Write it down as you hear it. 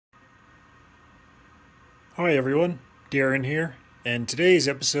Hi everyone, Darren here, and today's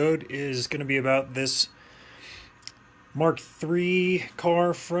episode is going to be about this Mark III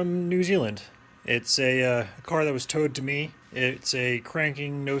car from New Zealand. It's a car that was towed to me. It's a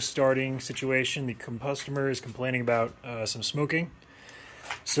cranking, no starting situation. The customer is complaining about some smoking.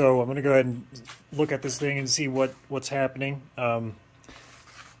 So I'm going to go ahead and look at this thing and see what's happening.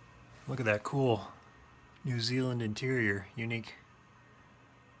 Look at that cool New Zealand interior, unique.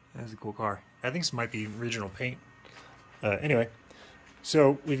 That's a cool car. I think this might be original paint. Anyway,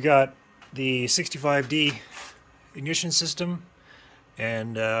 so we've got the 65D ignition system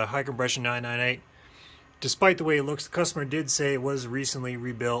and high compression 998. Despite the way it looks, the customer did say it was recently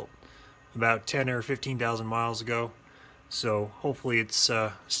rebuilt about 10 or 15,000 miles ago. So hopefully it's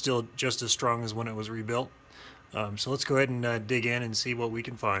still just as strong as when it was rebuilt. So let's go ahead and dig in and see what we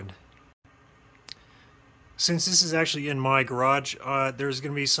can find. Since this is actually in my garage, there's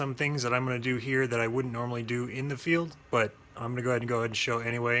going to be some things that I'm going to do here that I wouldn't normally do in the field, but I'm going to go ahead and show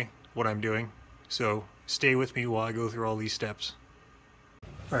anyway what I'm doing. So stay with me while I go through all these steps.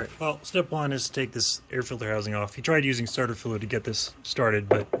 Alright, well, step one is to take this air filter housing off. He tried using starter fluid to get this started,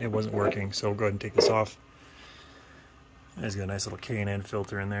 but it wasn't working, so we'll go ahead and take this off. It's got a nice little K&N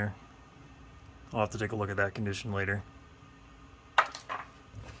filter in there. I'll have to take a look at that condition later.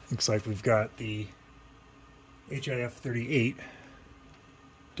 Looks like we've got the HIF 38.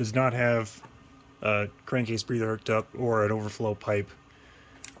 Does not have a crankcase breather hooked up or an overflow pipe.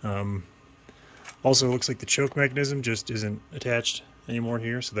 Also looks like the choke mechanism just isn't attached anymore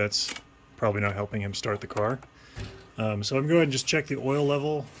here, so that's probably not helping him start the car. So I'm going to go ahead and just check the oil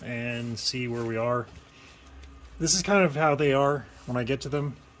level and see where we are. This is kind of how they are when I get to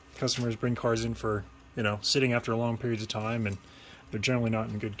them. Customers bring cars in for, sitting after long periods of time, and they're generally not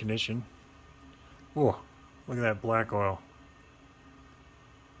in good condition. Whoa. Look at that black oil.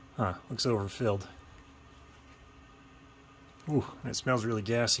 Huh, looks overfilled. Ooh, and it smells really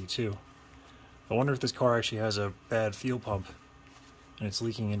gassy too. I wonder if this car actually has a bad fuel pump and it's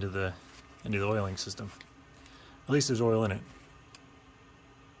leaking into the oiling system. At least there's oil in it.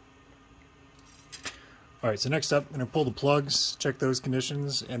 Alright, so next up, I'm going to pull the plugs, check those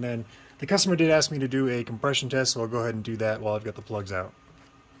conditions, and then the customer did ask me to do a compression test, so I'll go ahead and do that while I've got the plugs out.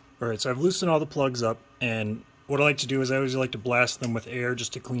 Alright, so I've loosened all the plugs up, and what I like to do is I always like to blast them with air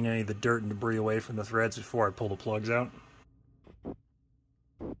just to clean any of the dirt and debris away from the threads before I pull the plugs out.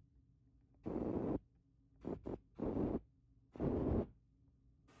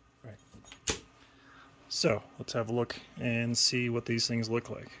 Right. So, let's have a look and see what these things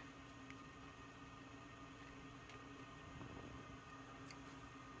look like.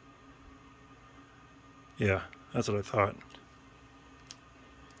 Yeah, that's what I thought.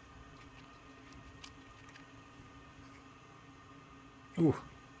 Ooh.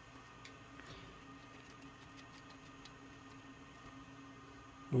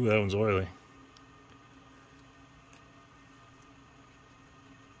 Ooh, that one's oily.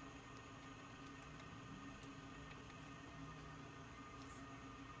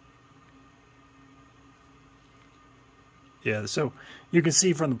 Yeah, so you can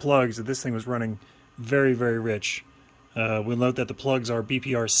see from the plugs that this thing was running very, very rich. We'll note that the plugs are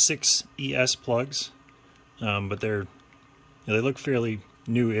BPR 6 ES plugs, but they look fairly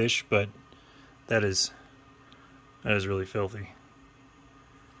new-ish, but that is really filthy.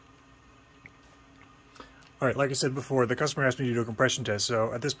 Alright, like I said before, the customer asked me to do a compression test,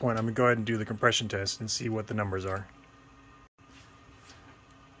 so at this point I'm going to go ahead and do the compression test and see what the numbers are.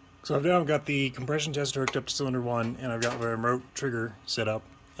 So I've got the compression tester hooked up to cylinder 1, and I've got my remote trigger set up.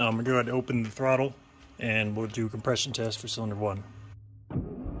 I'm going to go ahead and open the throttle, and we'll do a compression test for cylinder 1.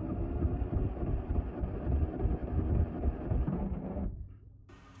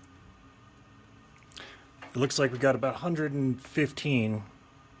 It looks like we got about 115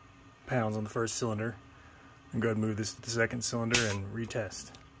 pounds on the first cylinder. I'm going to go ahead and move this to the second cylinder and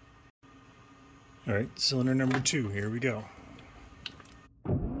retest. Alright, cylinder number 2, here we go.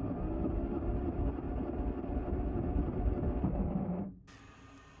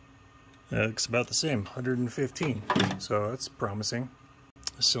 That looks about the same, 115, so that's promising.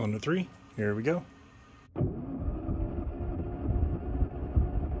 Cylinder 3, here we go.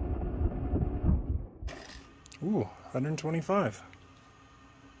 Ooh, 125.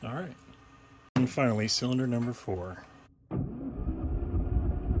 Alright. And finally, cylinder number 4.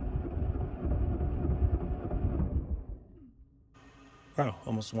 Wow,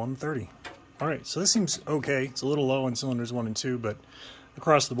 almost 130. Alright, so this seems okay. It's a little low on cylinders 1 and 2, but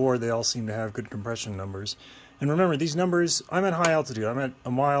across the board they all seem to have good compression numbers. And remember, these numbers, I'm at high altitude. I'm at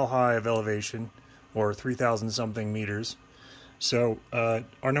a mile high of elevation, or 3,000 something meters. So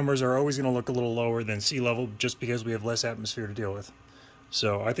our numbers are always going to look a little lower than sea level just because we have less atmosphere to deal with.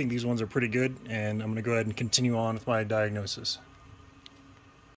 So I think these ones are pretty good, and I'm going to go ahead and continue on with my diagnosis.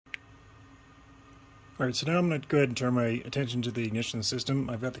 Alright, so now I'm going to go ahead and turn my attention to the ignition system.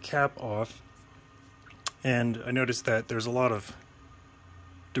 I've got the cap off, and I noticed that there's a lot of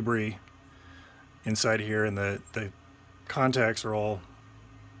debris inside here, and the contacts are all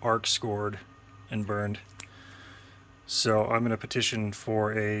arc scored and burned. So I'm going to petition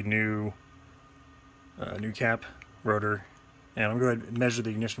for a new cap rotor, and I'm going to go ahead and measure the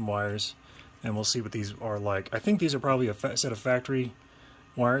ignition wires, and we'll see what these are like. I think these are probably a set of factory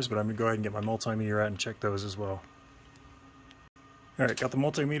wires, but I'm going to go ahead and get my multimeter out and check those as well. Alright, got the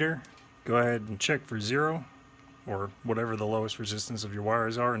multimeter. Go ahead and check for 0, or whatever the lowest resistance of your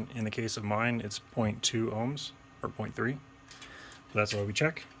wires are. In the case of mine, it's 0.2 ohms, or 0.3. So that's what we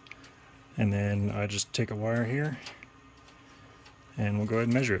check. And then I just take a wire here, and we'll go ahead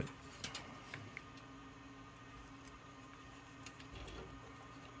and measure it.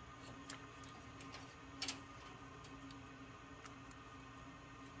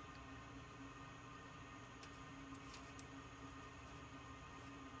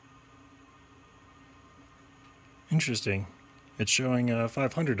 Interesting. It's showing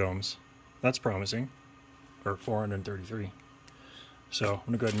 500 ohms. That's promising. Or 433. So I'm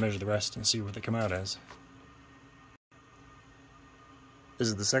going to go ahead and measure the rest and see what they come out as. This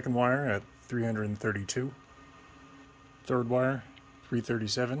is the second wire at 332. Third wire,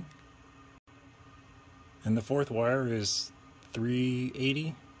 337. And the fourth wire is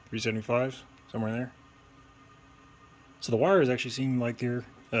 380, 375, somewhere in there. So the wires actually seem like they're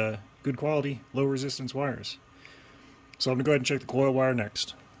good quality, low resistance wires. So I'm going to go ahead and check the coil wire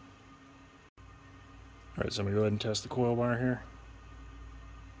next. Alright, so I'm going to go ahead and test the coil wire here.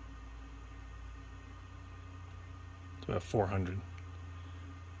 It's about 400.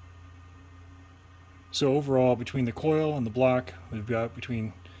 So overall, between the coil and the block, we've got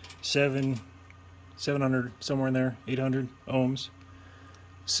between 700, somewhere in there, 800 ohms.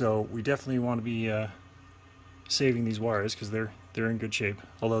 So we definitely want to be saving these wires because they're in good shape.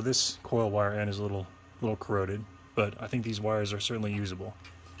 Although this coil wire end is a little corroded, but I think these wires are certainly usable.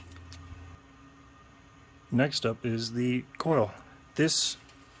 Next up is the coil. This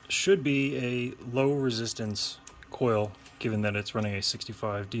should be a low resistance coil, given that it's running a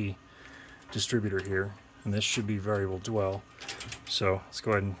 65D distributor here, and this should be variable dwell. So let's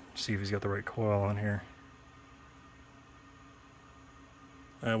go ahead and see if he's got the right coil on here.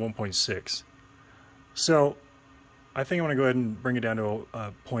 1.6. So I think I'm going to go ahead and bring it down to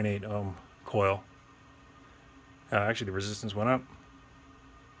a 0.8 ohm coil. Actually, the resistance went up.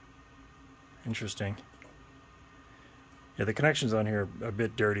 Interesting. Yeah, the connections on here are a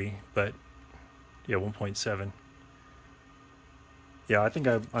bit dirty, but yeah, 1.7. Yeah, I think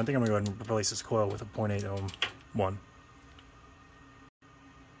I'm gonna go ahead and replace this coil with a 0.8 ohm one.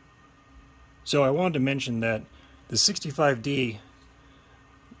 So I wanted to mention that the 65D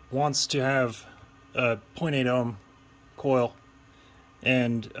wants to have a 0.8 ohm coil,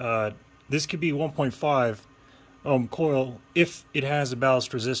 and this could be 1.5 ohm coil if it has a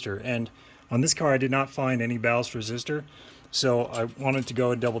ballast resistor. And on this car I did not find any ballast resistor, so I wanted to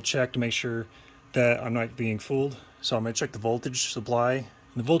go and double check to make sure that I'm not being fooled. So I'm going to check the voltage supply. And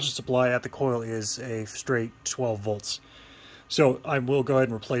the voltage supply at the coil is a straight 12 volts. So I will go ahead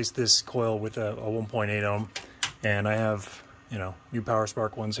and replace this coil with a 1.8 ohm, and I have, new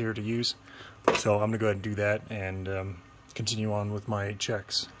PowerSpark ones here to use. So I'm going to go ahead and do that and continue on with my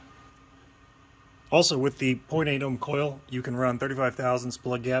checks. Also, with the 0.8 ohm coil, you can run 35 thousandths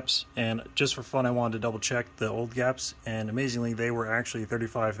plug gaps, and just for fun I wanted to double check the old gaps, and amazingly they were actually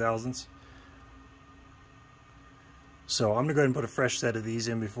 35 thousandths. So I'm going to go ahead and put a fresh set of these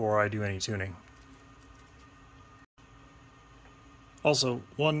in before I do any tuning. Also,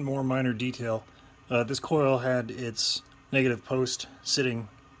 one more minor detail. This coil had its negative post sitting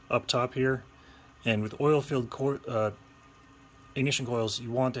up top here, and with oil-filled ignition coils,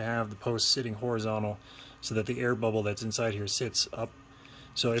 you want to have the post sitting horizontal so that the air bubble that's inside here sits up.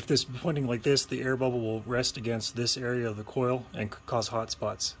 So if this is pointing like this, the air bubble will rest against this area of the coil and cause hot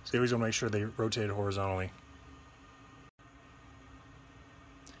spots. So you always want to make sure they rotate horizontally.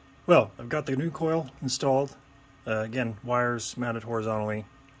 Well, I've got the new coil installed. Again, wires mounted horizontally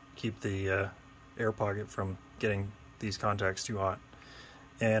keep the air pocket from getting these contacts too hot.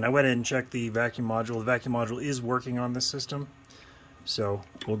 And I went in and checked the vacuum module. The vacuum module is working on this system. So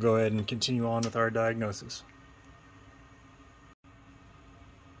we'll go ahead and continue on with our diagnosis.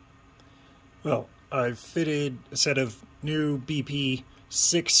 Well, I've fitted a set of new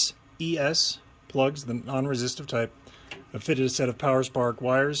BP6ES plugs, the non-resistive type, I fitted a set of PowerSpark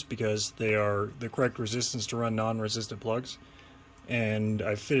wires because they are the correct resistance to run non-resistive plugs, and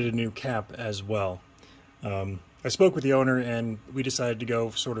I fitted a new cap as well. I spoke with the owner and we decided to go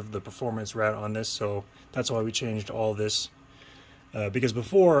sort of the performance route on this, so that's why we changed all this. Because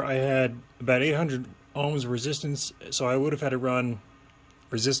before I had about 800 ohms of resistance, so I would have had to run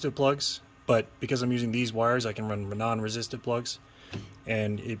resistive plugs, but because I'm using these wires I can run non-resistive plugs,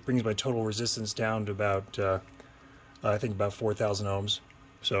 and it brings my total resistance down to about I think about 4,000 ohms,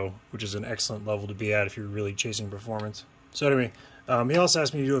 so which is an excellent level to be at if you're really chasing performance. So anyway, he also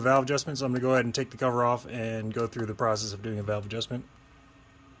asked me to do a valve adjustment, so I'm going to go ahead and take the cover off and go through the process of doing a valve adjustment.